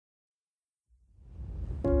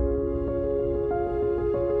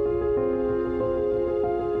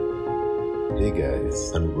Hey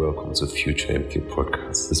guys, and welcome to Future MK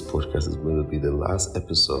Podcast. This podcast is going to be the last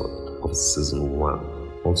episode of season 1.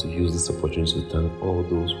 I want to use this opportunity to thank all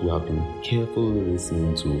those who have been carefully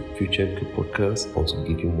listening to Future MK Podcast. I want to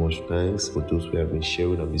give you much thanks for those who have been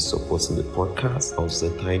sharing and been supporting the podcast. I want to say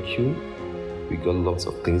thank you. We got lots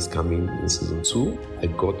of things coming in season 2. I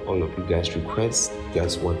got all of you guys' requests. You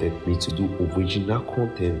guys wanted me to do original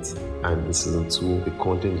content, and in season 2, the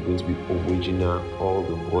content is going to be original. All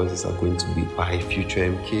the voices are going to be by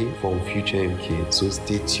Future MK from Future MK. So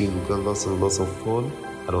stay tuned. We got lots and lots of fun.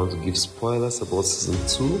 I don't want to give spoilers about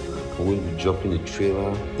season 2. I'm going to be dropping the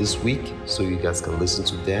trailer this week so you guys can listen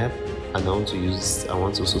to that. And I want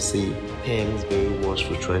to also say thanks very much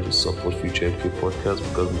for trying to support Future MK Podcast.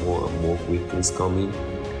 We got more and more great things coming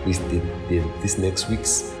this next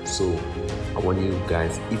week's. So I want you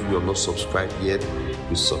guys, if you are not subscribed yet,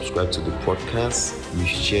 you subscribe to the podcast. You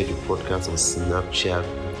share the podcast on Snapchat,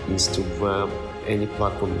 Instagram, any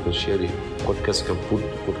platform. You can share the podcast. You can put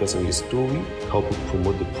the podcast on your story, help you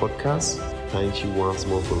promote the podcast. Thank you once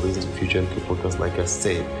more for listening to Future MK Podcast. Like I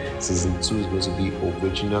said, season 2 is going to be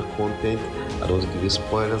original content. I don't want to give you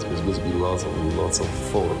spoilers, but it's going to be lots of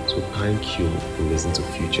fun. So thank you for listening to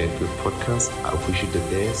Future MK Podcast. I wish you the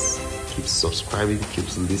best. Keep subscribing, keep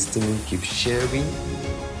listening, keep sharing.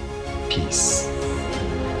 Peace.